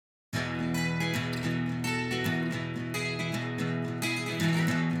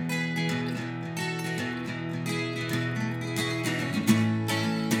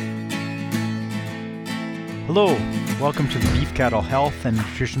Hello, welcome to the Beef Cattle Health and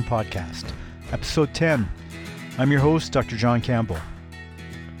Nutrition Podcast, Episode 10. I'm your host, Dr. John Campbell.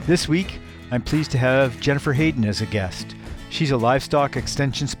 This week, I'm pleased to have Jenifer Heyden as a guest. She's a livestock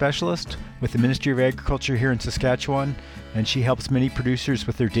extension specialist with the Ministry of Agriculture here in Saskatchewan, and she helps many producers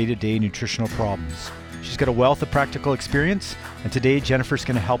with their day-to-day nutritional problems. She's got a wealth of practical experience, and today Jenifer's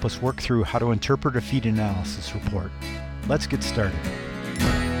going to help us work through how to interpret a feed analysis report. Let's get started.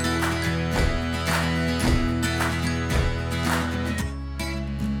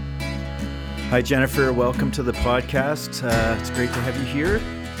 Hi, Jenifer. Welcome to the podcast. It's great to have you here.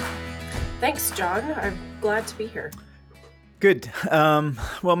 Thanks, John. I'm glad to be here. Good.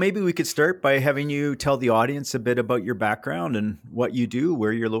 Well, maybe we could start by having you tell the audience a bit about your background and what you do,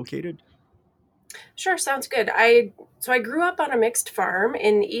 where you're located. Sure, sounds good. I grew up on a mixed farm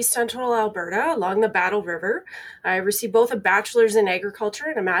in East Central Alberta along the Battle River. I received both a bachelor's in agriculture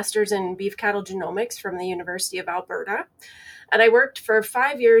and a master's in beef cattle genomics from the University of Alberta. And I worked for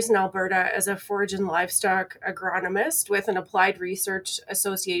 5 years in Alberta as a forage and livestock agronomist with an applied research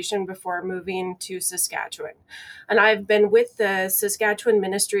association before moving to Saskatchewan. And I've been with the Saskatchewan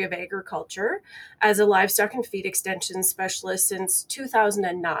Ministry of Agriculture as a livestock and feed extension specialist since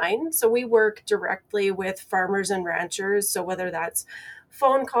 2009. So we work directly with farmers and ranchers. So whether that's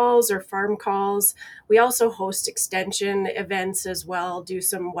phone calls or farm calls. We also host extension events as well, do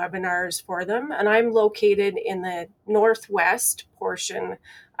some webinars for them. And I'm located in the northwest portion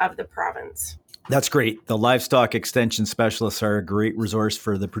of the province. That's great. The livestock extension specialists are a great resource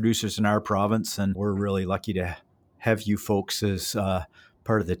for the producers in our province. And we're really lucky to have you folks as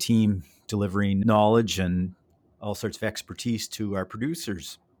part of the team delivering knowledge and all sorts of expertise to our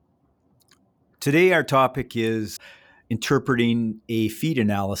producers. Today, our topic is interpreting a feed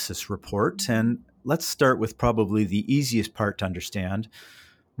analysis report. And let's start with probably the easiest part to understand,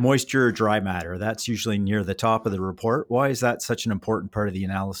 moisture or dry matter. That's usually near the top of the report. Why is that such an important part of the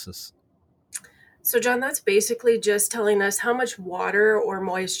analysis? So, John, that's basically just telling us how much water or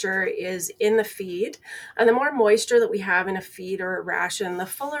moisture is in the feed. And the more moisture that we have in a feed or a ration, the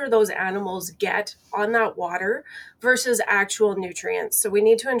fuller those animals get on that water versus actual nutrients. So we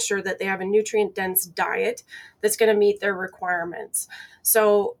need to ensure that they have a nutrient-dense diet that's going to meet their requirements.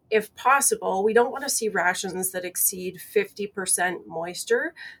 So if possible, we don't want to see rations that exceed 50%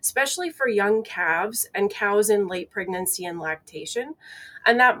 moisture, especially for young calves and cows in late pregnancy and lactation.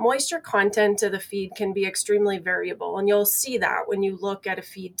 And that moisture content of the feed can be extremely variable. And you'll see that when you look at a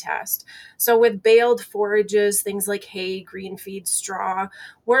feed test. So with baled forages, things like hay, green feed, straw,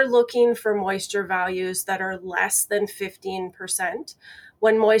 we're looking for moisture values that are less than 15%.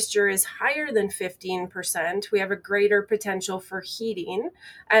 When moisture is higher than 15%, we have a greater potential for heating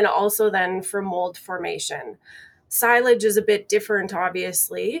and also then for mold formation. Silage is a bit different,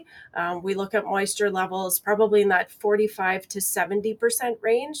 obviously. We look at moisture levels probably in that 45 to 70%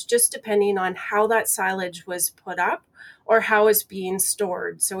 range, just depending on how that silage was put up or how it's being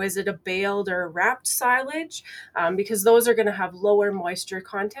stored. So is it a baled or wrapped silage? Because those are going to have lower moisture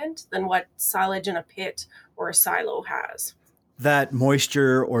content than what silage in a pit or a silo has. That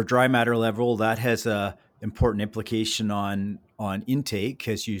moisture or dry matter level, that has a important implication on intake,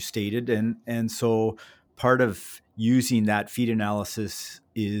 as you stated. And so part of using that feed analysis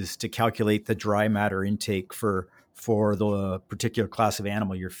is to calculate the dry matter intake for the particular class of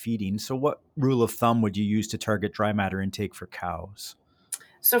animal you're feeding. So what rule of thumb would you use to target dry matter intake for cows?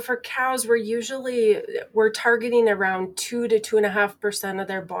 So for cows, we're targeting around 2 to 2.5% of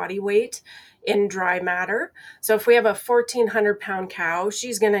their body weight in dry matter. So if we have a 1,400 pound cow,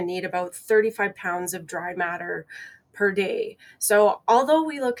 she's going to need about 35 pounds of dry matter per day. So although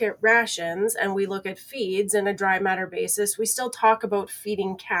we look at rations and we look at feeds in a dry matter basis, we still talk about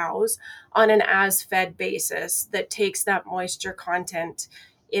feeding cows on an as-fed basis that takes that moisture content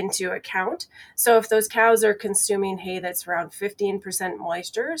into account. So if those cows are consuming hay that's around 15%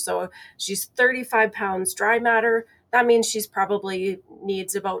 moisture, so she's 35 pounds dry matter, that means she's probably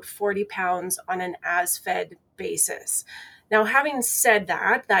needs about 40 pounds on an as-fed basis. Now, having said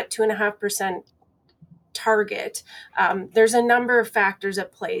that 2.5% target, there's a number of factors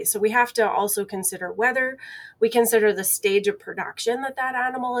at play. So we have to also consider weather. We consider the stage of production that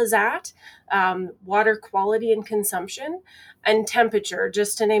animal is at, water quality and consumption, and temperature,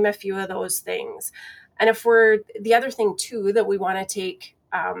 just to name a few of those things. And the other thing too that we want to take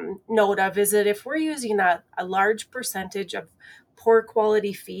note of is that if we're using a large percentage of poor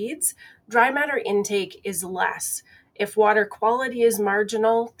quality feeds, dry matter intake is less. If water quality is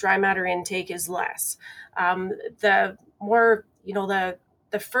marginal, dry matter intake is less. The more,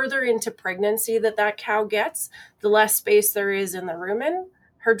 the further into pregnancy that cow gets, the less space there is in the rumen,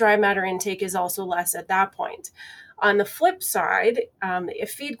 her dry matter intake is also less at that point. On the flip side,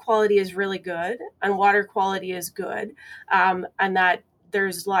 if feed quality is really good and water quality is good, and that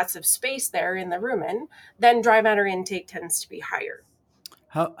there's lots of space there in the rumen, then dry matter intake tends to be higher.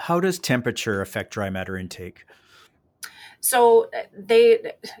 How does temperature affect dry matter intake? So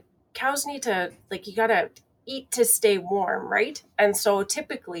cows need to, like, you gotta eat to stay warm, right? And so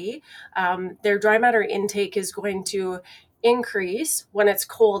typically their dry matter intake is going to increase when it's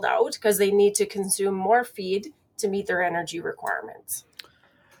cold out because they need to consume more feed to meet their energy requirements.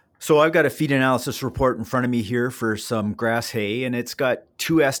 So I've got a feed analysis report in front of me here for some grass hay, and it's got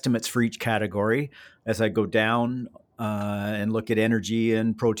two estimates for each category as I go down and look at energy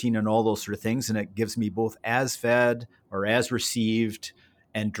and protein and all those sort of things. And it gives me both as fed or as received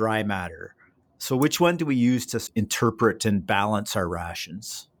and dry matter. So which one do we use to interpret and balance our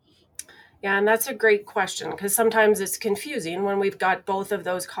rations? Yeah, and that's a great question because sometimes it's confusing when we've got both of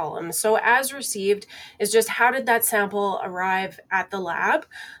those columns. So, as received is just how did that sample arrive at the lab?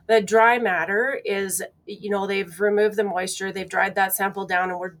 The dry matter is, they've removed the moisture, they've dried that sample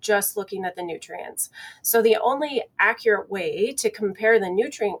down, and we're just looking at the nutrients. So, the only accurate way to compare the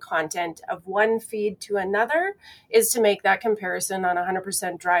nutrient content of one feed to another is to make that comparison on a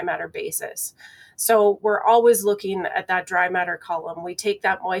 100% dry matter basis. So we're always looking at that dry matter column. We take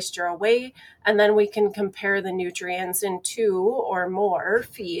that moisture away, and then we can compare the nutrients in two or more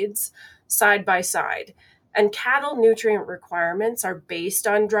feeds side by side. And cattle nutrient requirements are based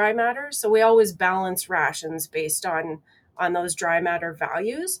on dry matter. So we always balance rations based on those dry matter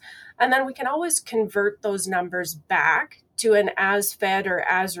values. And then we can always convert those numbers back to an as fed or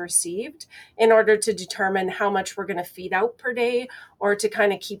as received in order to determine how much we're going to feed out per day or to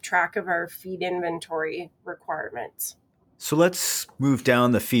kind of keep track of our feed inventory requirements. So let's move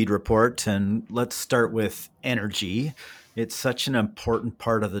down the feed report and let's start with energy. It's such an important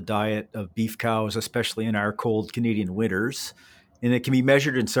part of the diet of beef cows, especially in our cold Canadian winters, and it can be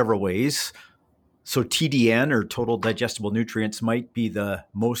measured in several ways. So TDN, or total digestible nutrients, might be the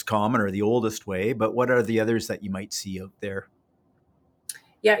most common or the oldest way, but what are the others that you might see out there?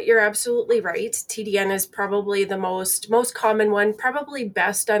 Yeah, you're absolutely right. TDN is probably the most common one, probably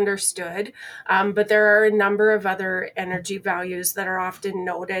best understood. But there are a number of other energy values that are often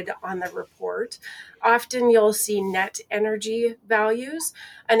noted on the report. Often you'll see net energy values,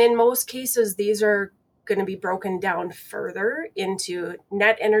 and in most cases, these are going to be broken down further into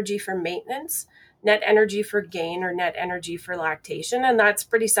net energy for maintenance, net energy for gain, or net energy for lactation, and that's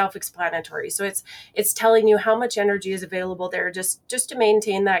pretty self-explanatory. So it's telling you how much energy is available there just to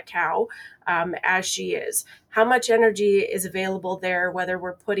maintain that cow as she is. How much energy is available there, whether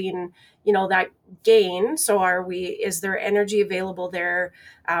we're putting, that gain. So is there energy available there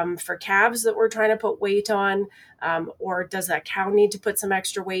for calves that we're trying to put weight on? Or does that cow need to put some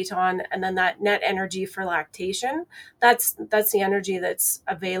extra weight on? And then that net energy for lactation, that's the energy that's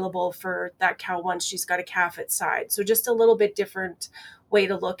available for that cow once she's got a calf at side. So just a little bit different way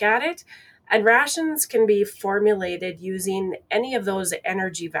to look at it. And rations can be formulated using any of those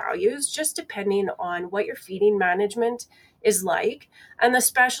energy values, just depending on what your feeding management is like and the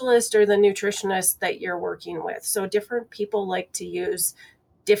specialist or the nutritionist that you're working with. So different people like to use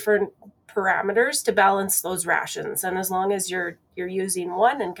different parameters to balance those rations. And as long as you're using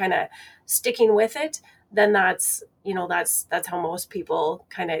one and kind of sticking with it, then that's how most people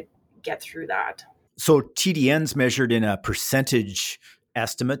kind of get through that. So TDN's measured in a percentage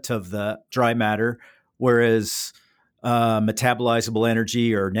estimate of the dry matter, whereas metabolizable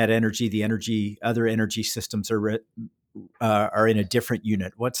energy or net energy, other energy systems are in a different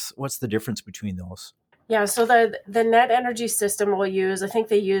unit. What's the difference between those? Yeah, so the net energy system will use, I think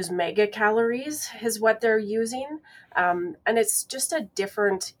they use megacalories is what they're using, and it's just a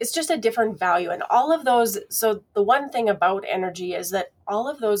different value. And all of those, so the one thing about energy is that all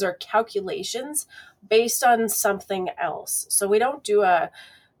of those are calculations based on something else. So we're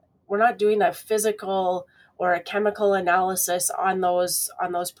not doing a physical or a chemical analysis on those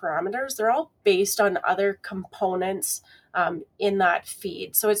parameters. They're all based on other components in that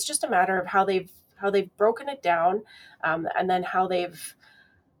feed. So it's just a matter of how they've broken it down, and then how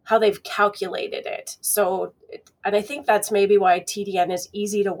they've calculated it. So, and I think that's maybe why TDN is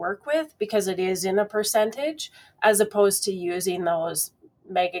easy to work with, because it is in a percentage as opposed to using those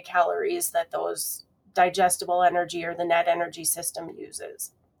megacalories that those digestible energy or the net energy system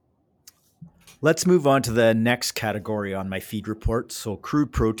uses. Let's move on to the next category on my feed report. So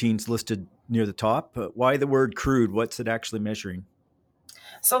crude proteins listed near the top. Why the word crude? What's it actually measuring?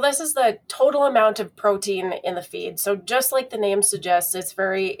 So this is the total amount of protein in the feed. So just like the name suggests, it's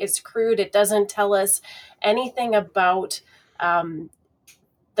crude. It doesn't tell us anything about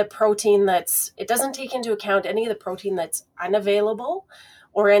the protein it doesn't take into account any of the protein that's unavailable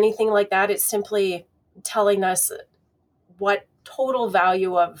or anything like that. It's simply telling us what total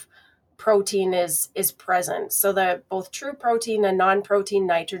value of protein is present. So that both true protein and non-protein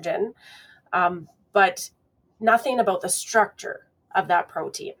nitrogen, but nothing about the structure of that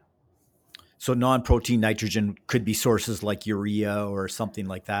protein. So non-protein nitrogen could be sources like urea or something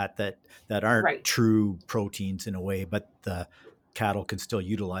like that aren't Right. true proteins in a way, but the cattle can still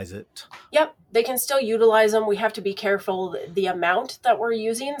utilize it. Yep, they can still utilize them. We have to be careful the amount that we're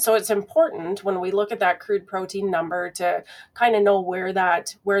using. So it's important when we look at that crude protein number to kind of know where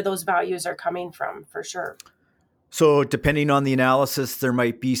those values are coming from, for sure. So depending on the analysis, there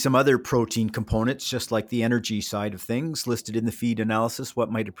might be some other protein components, just like the energy side of things listed in the feed analysis.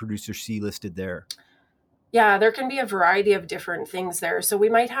 What might a producer see listed there? Yeah, there can be a variety of different things there. So you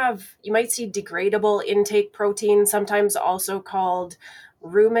might see degradable intake protein, sometimes also called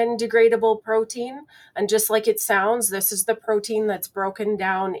rumen degradable protein. And just like it sounds, this is the protein that's broken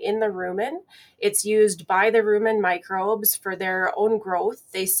down in the rumen. It's used by the rumen microbes for their own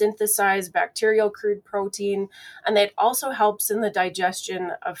growth. They synthesize bacterial crude protein, and it also helps in the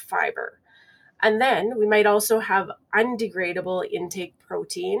digestion of fiber. And then we might also have undegradable intake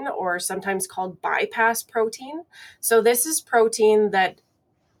protein, or sometimes called bypass protein. So this is protein that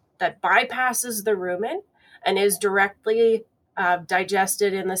bypasses the rumen and is directly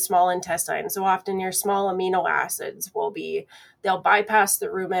digested in the small intestine. So often your small amino acids they'll bypass the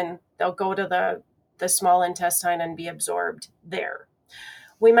rumen, they'll go to the small intestine and be absorbed there.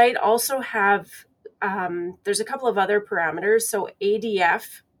 We might also have, there's a couple of other parameters. So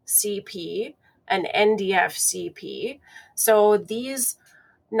ADFCP and NDFCP. So these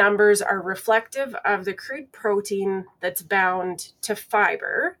numbers are reflective of the crude protein that's bound to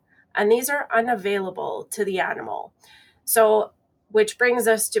fiber, and these are unavailable to the animal. So, which brings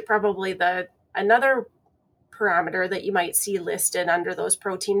us to probably another parameter that you might see listed under those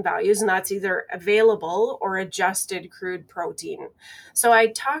protein values, and that's either available or adjusted crude protein. So I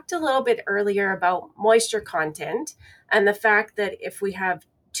talked a little bit earlier about moisture content and the fact that if we have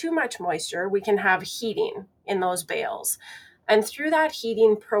too much moisture, we can have heating in those bales. And through that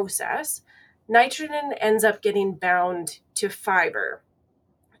heating process, nitrogen ends up getting bound to fiber,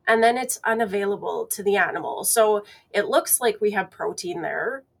 and then it's unavailable to the animal. So it looks like we have protein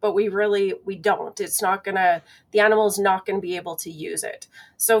there, but we don't. The animal's not going to be able to use it.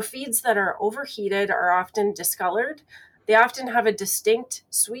 So feeds that are overheated are often discolored. They often have a distinct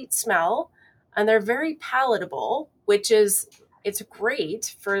sweet smell, and they're very palatable, it's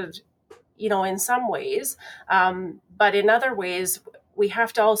great for, in some ways. But in other ways, we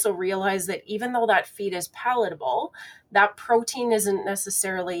have to also realize that even though that feed is palatable, that protein isn't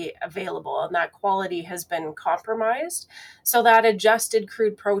necessarily available, and that quality has been compromised. So that adjusted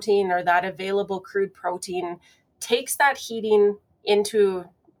crude protein, or that available crude protein, takes that heating into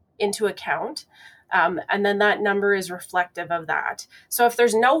account. And then that number is reflective of that. So if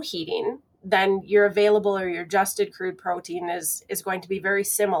there's no heating, then your available or your adjusted crude protein is going to be very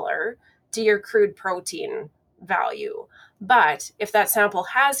similar to your crude protein value. But if that sample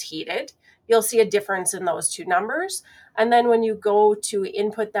has heated, you'll see a difference in those two numbers. And then when you go to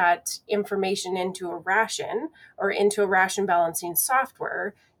input that information into a ration or into a ration balancing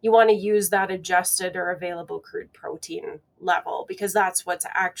software, you want to use that adjusted or available crude protein level, because that's what's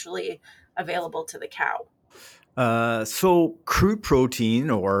actually available to the cow. So crude protein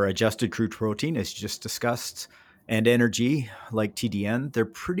or adjusted crude protein, as just discussed, and energy like TDN, they're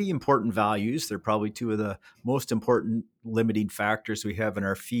pretty important values. They're probably two of the most important limiting factors we have in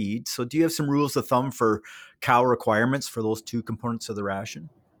our feed. So do you have some rules of thumb for cow requirements for those two components of the ration?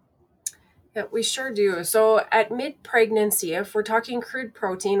 Yeah, we sure do. So at mid-pregnancy, if we're talking crude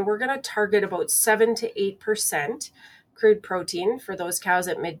protein, we're going to target about 7 to 8% crude protein for those cows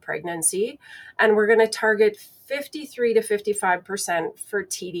at mid-pregnancy. And we're going to target 53 to 55% for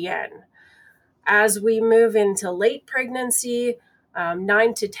TDN. As we move into late pregnancy,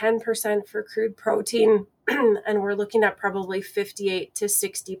 9 to 10% for crude protein, and we're looking at probably 58 to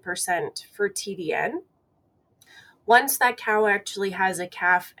 60% for TDN. Once that cow actually has a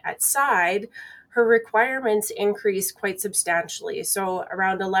calf at side, her requirements increase quite substantially. So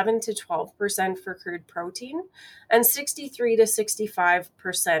around 11 to 12% for crude protein and 63 to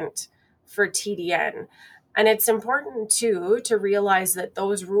 65% for TDN. And it's important too to realize that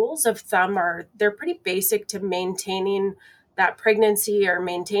those rules of thumb they're pretty basic to maintaining that pregnancy or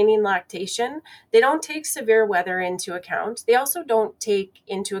maintaining lactation. They don't take severe weather into account. They also don't take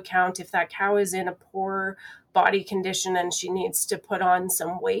into account if that cow is in a poor body condition and she needs to put on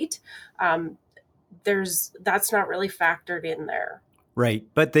some weight. That's not really factored in there. Right.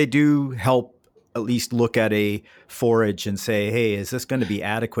 But they do help at least look at a forage and say, hey, is this going to be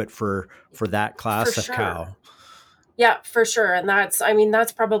adequate for that For class of sure. cow? Yeah, for sure. And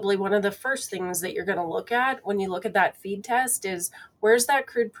that's probably one of the first things that you're going to look at when you look at that feed test is where's that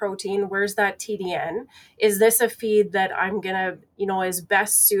crude protein? Where's that TDN? Is this a feed that I'm going to, is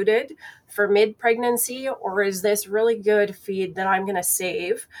best suited for mid pregnancy? Or is this really good feed that I'm going to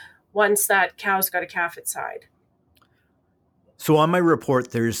save once that cow's got a calf inside? So on my report,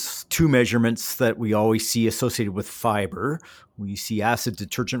 there's two measurements that we always see associated with fiber. We see acid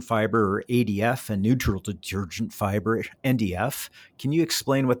detergent fiber, or ADF, and neutral detergent fiber, NDF. Can you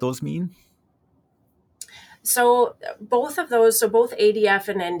explain what those mean? So both of those, so both ADF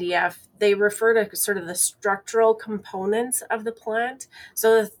and NDF, they refer to sort of the structural components of the plant.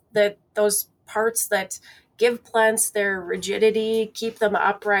 So that those parts that give plants their rigidity, keep them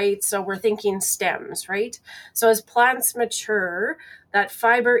upright. So we're thinking stems, right? So as plants mature, that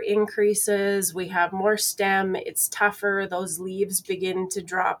fiber increases, we have more stem, it's tougher, those leaves begin to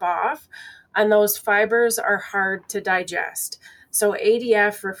drop off, and those fibers are hard to digest. So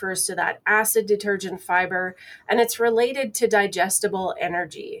ADF refers to that acid detergent fiber, and it's related to digestible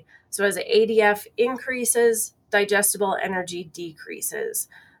energy. So as ADF increases, digestible energy decreases.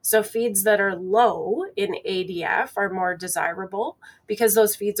 So feeds that are low in ADF are more desirable because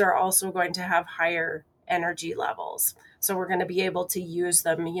those feeds are also going to have higher energy levels. So we're going to be able to use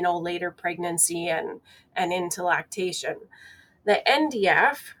them, later pregnancy and into lactation. The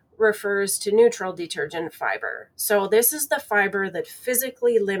NDF refers to neutral detergent fiber. So this is the fiber that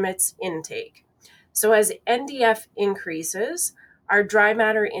physically limits intake. So as NDF increases, our dry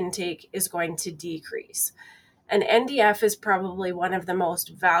matter intake is going to decrease. And NDF is probably one of the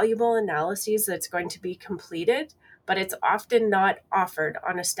most valuable analyses that's going to be completed, but it's often not offered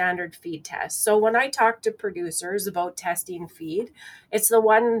on a standard feed test. So when I talk to producers about testing feed, it's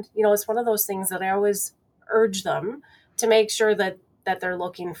it's one of those things that I always urge them to make sure that they're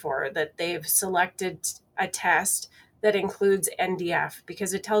looking for, that they've selected a test that includes NDF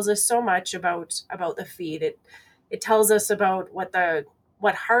because it tells us so much about the feed. It tells us about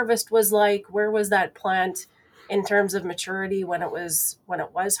what harvest was like, where was that plant in terms of maturity when it was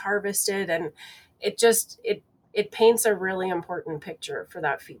harvested, and it paints a really important picture for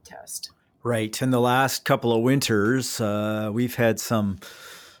that feed test. Right. In the last couple of winters, we've had some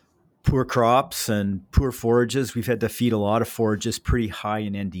poor crops and poor forages. We've had to feed a lot of forages pretty high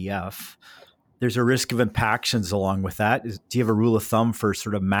in NDF. There's a risk of impactions along with that. Do you have a rule of thumb for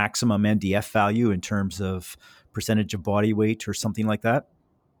sort of maximum NDF value in terms of percentage of body weight or something like that?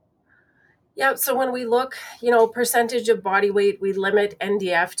 Yeah, so when we look, percentage of body weight, we limit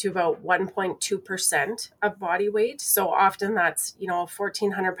NDF to about 1.2% of body weight. So often that's, a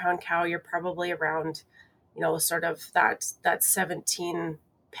 1,400 pound cow, you're probably around, sort of that 17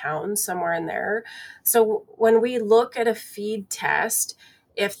 pounds, somewhere in there. So when we look at a feed test,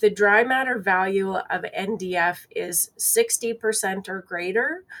 if the dry matter value of NDF is 60% or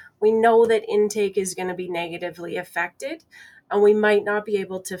greater, we know that intake is going to be negatively affected, and we might not be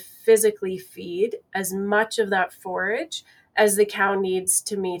able to physically feed as much of that forage as the cow needs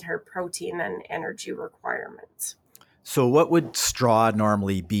to meet her protein and energy requirements. So, what would straw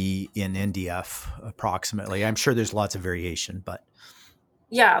normally be in NDF approximately? I'm sure there's lots of variation, but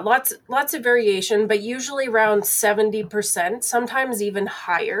Yeah, lots of variation, but usually around 70%, sometimes even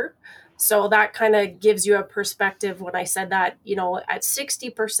higher. So that kind of gives you a perspective when I said that, at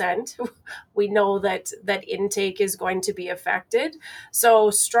 60%, we know that intake is going to be affected.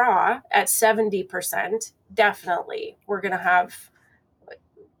 So straw at 70%, definitely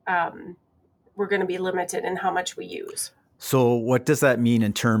um, we're going to be limited in how much we use. so what does that mean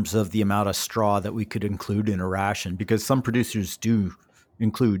in terms of the amount of straw that we could include in a ration? Because some producers do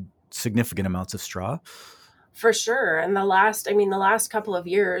include significant amounts of straw. For sure. And the last couple of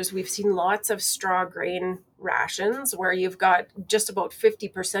years, we've seen lots of straw grain rations where you've got just about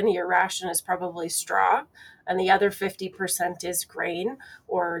 50% of your ration is probably straw and the other 50% is grain,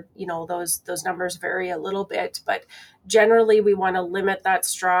 or those numbers vary a little bit, but generally we want to limit that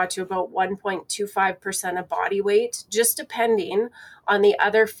straw to about 1.25% of body weight, just depending on the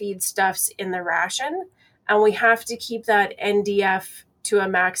other feedstuffs in the ration. And we have to keep that NDF to a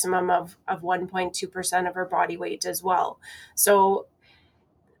maximum of 1.2% of her body weight as well. So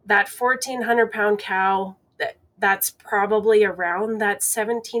that 1,400 pound cow, that's probably around that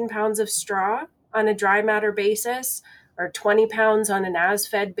 17 pounds of straw on a dry matter basis, or 20 pounds on an as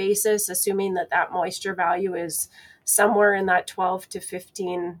fed basis, assuming that moisture value is somewhere in that 12 to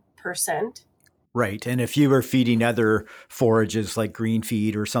 15%. Right. And if you were feeding other forages like green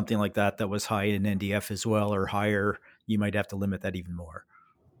feed or something like that, that was high in NDF as well or higher, you might have to limit that even more.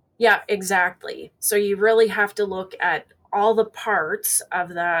 Yeah, exactly. So you really have to look at all the parts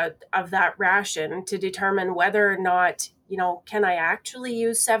of that ration to determine whether or not, can I actually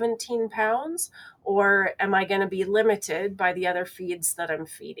use 17 pounds, or am I going to be limited by the other feeds that I'm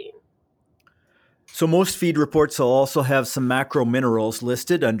feeding? So most feed reports will also have some macro minerals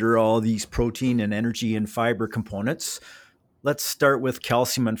listed under all these protein and energy and fiber components. Let's start with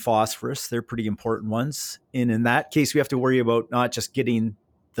calcium and phosphorus. They're pretty important ones. And in that case, we have to worry about not just getting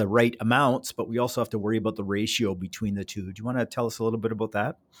the right amounts, but we also have to worry about the ratio between the two. Do you want to tell us a little bit about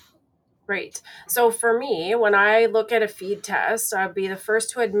that? Right. So for me, when I look at a feed test, I'll be the first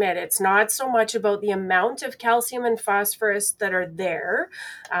to admit it's not so much about the amount of calcium and phosphorus that are there,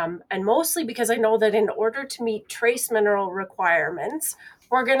 and mostly because I know that in order to meet trace mineral requirements,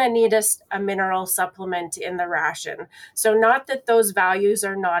 we're going to need a mineral supplement in the ration. So not that those values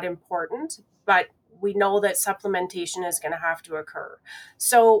are not important, but we know that supplementation is going to have to occur.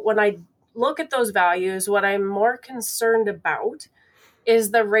 So when I look at those values, what I'm more concerned about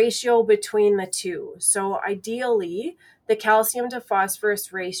is the ratio between the two. So ideally, the calcium to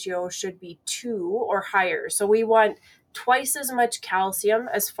phosphorus ratio should be 2 or higher. So we want twice as much calcium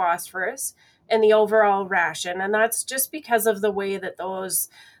as phosphorus in the overall ration. And that's just because of the way that those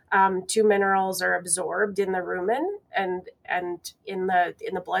two minerals are absorbed in the rumen and in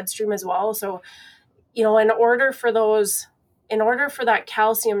the bloodstream as well. So, in order for that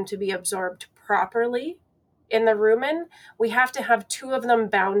calcium to be absorbed properly in the rumen, we have to have two of them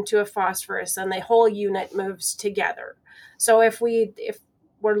bound to a phosphorus, and the whole unit moves together. So if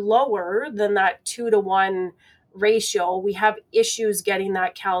we're lower than that 2-to-1 ratio, we have issues getting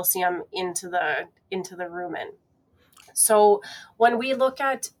that calcium into the rumen. So when we look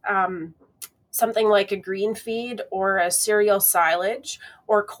at something like a green feed or a cereal silage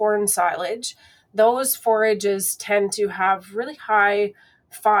or corn silage, those forages tend to have really high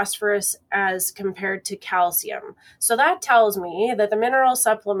phosphorus as compared to calcium. So that tells me that the mineral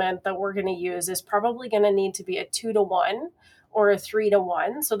supplement that we're going to use is probably going to need to be a 2-to-1 or a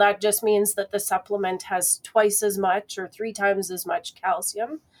 3-to-1. So that just means that the supplement has twice as much or 3 times as much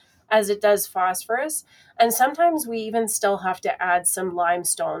calcium as it does phosphorus. And sometimes we even still have to add some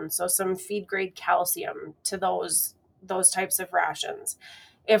limestone, so some feed grade calcium to those types of rations.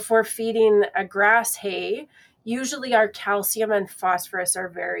 If we're feeding a grass hay, usually our calcium and phosphorus are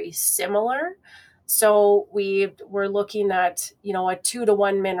very similar. So we're looking at, a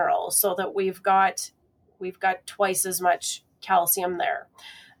 2-to-1 mineral so that we've got twice as much calcium there.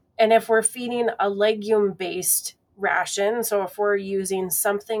 And if we're feeding a legume based ration, so if we're using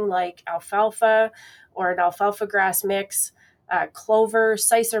something like alfalfa or an alfalfa grass mix, clover,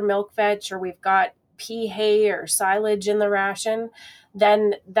 sicer milk vetch, or we've got pea hay or silage in the ration,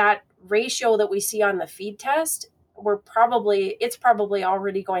 then that ratio that we see on the feed test, it's probably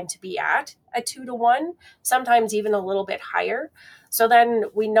already going to be at a 2-to-1, sometimes even a little bit higher. So then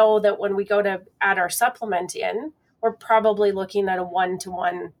we know that when we go to add our supplement in, we're probably looking at a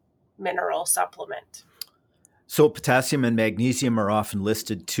 1-to-1 mineral supplement. So potassium and magnesium are often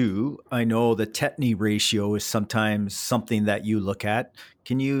listed too. I know the Tetany ratio is sometimes something that you look at.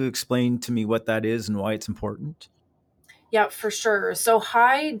 Can you explain to me what that is and why it's important? Yeah, for sure. So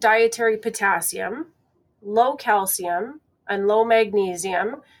high dietary potassium, low calcium, and low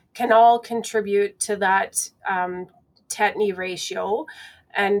magnesium can all contribute to that tetany ratio.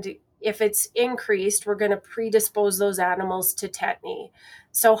 And if it's increased, we're going to predispose those animals to tetany.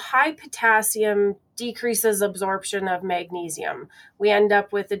 So high potassium decreases absorption of magnesium. We end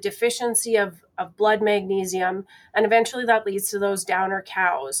up with a deficiency of blood magnesium, and eventually that leads to those downer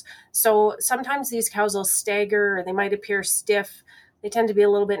cows. So sometimes these cows will stagger, or they might appear stiff. They tend to be a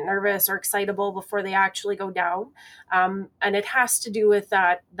little bit nervous or excitable before they actually go down. And it has to do with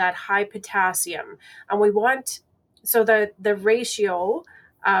that high potassium. And we want, so the ratio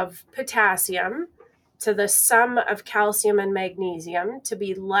of potassium to the sum of calcium and magnesium to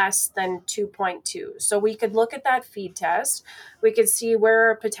be less than 2.2. So we could look at that feed test. We could see where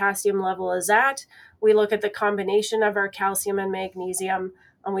our potassium level is at. We look at the combination of our calcium and magnesium,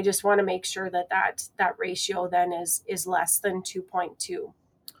 and we just want to make sure that ratio then is less than 2.2.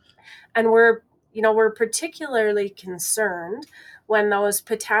 And we're particularly concerned when those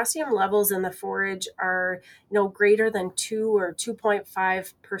potassium levels in the forage are, greater than 2 or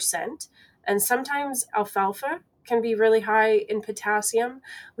 2.5%. And sometimes alfalfa can be really high in potassium.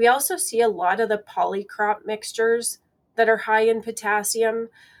 We also see a lot of the polycrop mixtures that are high in potassium.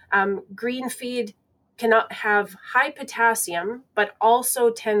 Green feed cannot have high potassium, but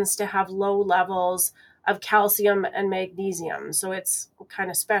also tends to have low levels of calcium and magnesium. So it's kind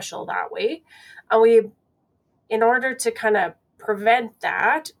of special that way. And in order to kind of prevent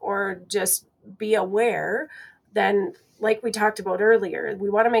that or just be aware, then like we talked about earlier,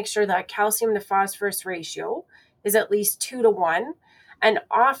 we want to make sure that calcium to phosphorus ratio is at least 2 to 1. And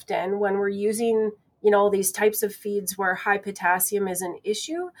often when we're using, these types of feeds where high potassium is an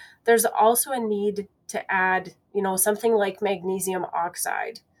issue, there's also a need to add, something like magnesium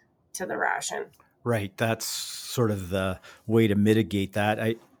oxide to the ration. Right. That's sort of the way to mitigate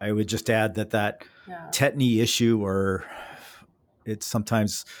that. I would just add that tetany issue, or it's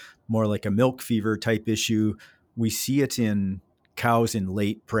sometimes more like a milk fever type issue. We see it in cows in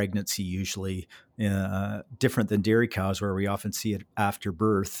late pregnancy, usually different than dairy cows where we often see it after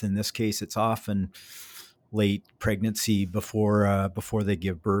birth. In this case, it's often late pregnancy before they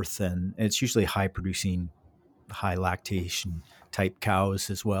give birth. And it's usually high producing, high lactation type cows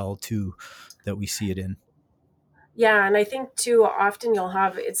as well too, that we see it in. Yeah, and I think too often you'll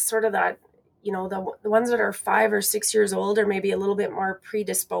have, it's sort of that, the ones that are 5 or 6 years old are maybe a little bit more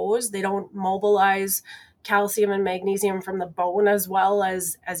predisposed. They don't mobilize calcium and magnesium from the bone as well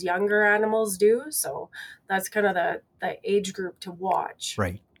as younger animals do. So that's kind of the age group to watch.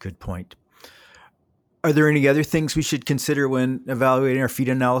 Right. Good point. Are there any other things we should consider when evaluating our feed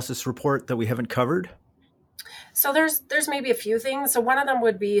analysis report that we haven't covered? So there's maybe a few things. So one of them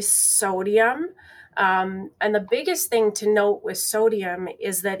would be sodium. And the biggest thing to note with sodium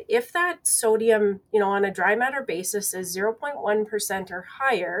is that if that sodium, on a dry matter basis is 0.1% or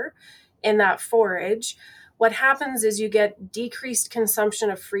higher in that forage, what happens is you get decreased consumption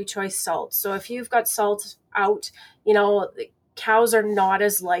of free choice salt. So if you've got salt out, cows are not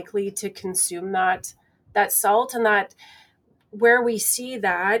as likely to consume that salt. And that where we see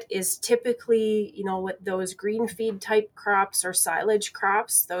that is typically, with those green feed type crops or silage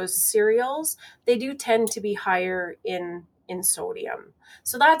crops, those cereals, they do tend to be higher in sodium.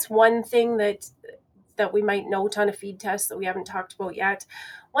 So that's one thing that we might note on a feed test that we haven't talked about yet.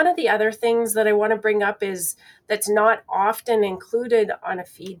 One of the other things that I want to bring up is that's not often included on a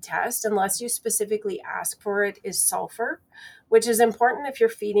feed test unless you specifically ask for it, is sulfur, which is important if you're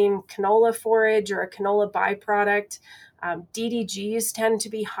feeding canola forage or a canola byproduct. DDGs tend to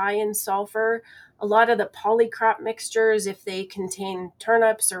be high in sulfur. A lot of the polycrop mixtures, if they contain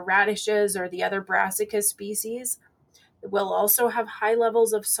turnips or radishes or the other brassica species, will also have high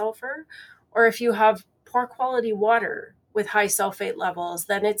levels of sulfur. Or if you have poor quality water with high sulfate levels,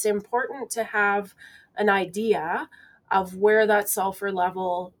 then it's important to have an idea of where that sulfur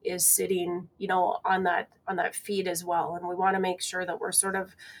level is sitting, on that feed as well. And we want to make sure that we're sort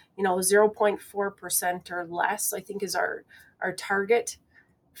of, 0.4% or less, I think is our target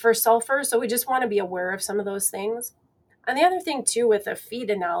for sulfur. So we just want to be aware of some of those things. And the other thing too with a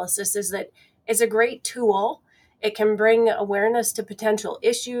feed analysis is that it's a great tool. It can bring awareness to potential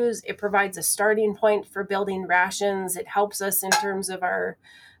issues. It provides a starting point for building rations. It helps us in terms of our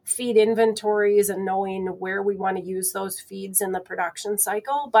feed inventories and knowing where we want to use those feeds in the production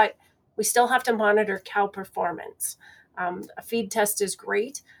cycle. But we still have to monitor cow performance. A feed test is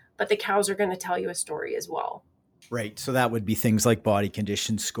great, but the cows are going to tell you a story as well. Right. So that would be things like body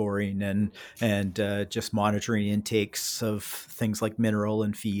condition scoring and just monitoring intakes of things like mineral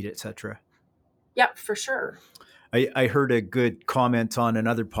and feed, et cetera. Yep, for sure. I heard a good comment on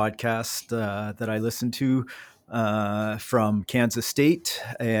another podcast that I listened to from Kansas State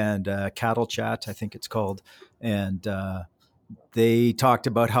and Cattle Chat, I think it's called. And they talked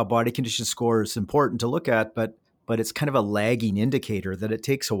about how body condition score is important to look at, but it's kind of a lagging indicator that it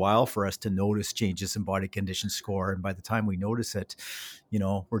takes a while for us to notice changes in body condition score. And by the time we notice it,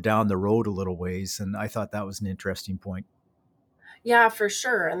 we're down the road a little ways. And I thought that was an interesting point. Yeah, for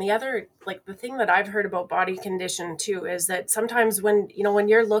sure. And the other, the thing that I've heard about body condition too, is that sometimes when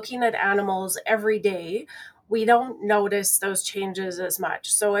you're looking at animals every day, we don't notice those changes as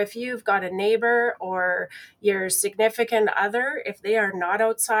much. So if you've got a neighbor or your significant other, if they are not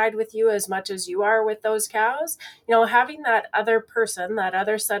outside with you as much as you are with those cows, having that other person, that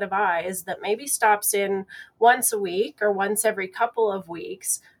other set of eyes that maybe stops in once a week or once every couple of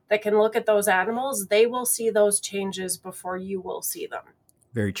weeks, that can look at those animals, they will see those changes before you will see them.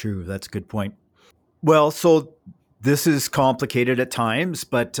 Very true. That's a good point. Well, so this is complicated at times,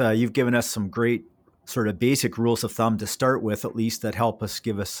 but you've given us some great sort of basic rules of thumb to start with, at least, that help us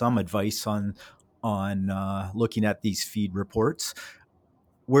give us some advice on looking at these feed reports.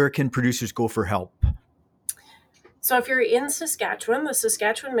 Where can producers go for help? So if you're in Saskatchewan, the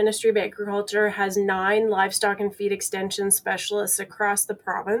Saskatchewan Ministry of Agriculture has 9 livestock and feed extension specialists across the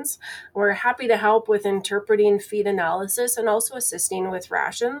province. We're happy to help with interpreting feed analysis and also assisting with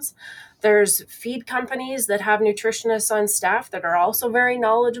rations. There's feed companies that have nutritionists on staff that are also very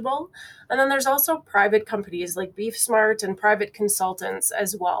knowledgeable. And then there's also private companies like Beef Smart and private consultants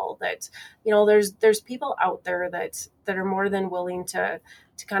as well that, there's people out there that are more than willing to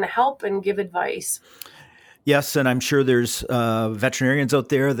kind of help and give advice. Yes, and I'm sure there's veterinarians out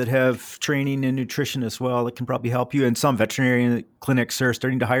there that have training in nutrition as well that can probably help you. And some veterinarian clinics are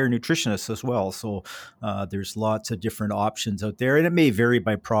starting to hire nutritionists as well. So there's lots of different options out there. And it may vary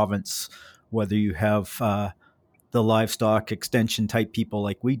by province, whether you have the livestock extension type people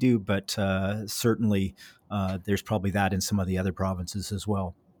like we do, but certainly there's probably that in some of the other provinces as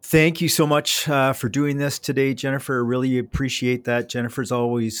well. Thank you so much for doing this today, Jenifer. Really appreciate that. Jenifer's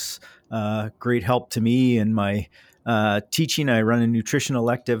always great help to me in my teaching. I run a nutrition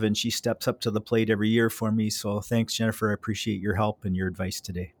elective and she steps up to the plate every year for me. So thanks, Jenifer. I appreciate your help and your advice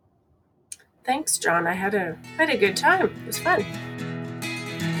today. Thanks, John. I had a good time. It was fun.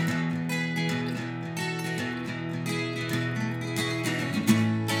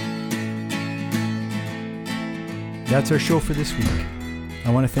 That's our show for this week. I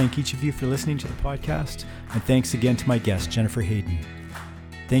want to thank each of you for listening to the podcast, and thanks again to my guest, Jenifer Heyden.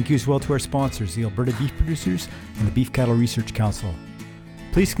 Thank you as well to our sponsors, the Alberta Beef Producers and the Beef Cattle Research Council.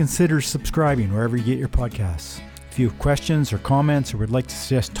 Please consider subscribing wherever you get your podcasts. If you have questions or comments or would like to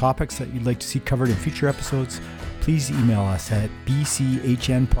suggest topics that you'd like to see covered in future episodes, please email us at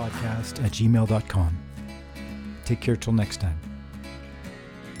bchnpodcast@gmail.com. Take care till next time.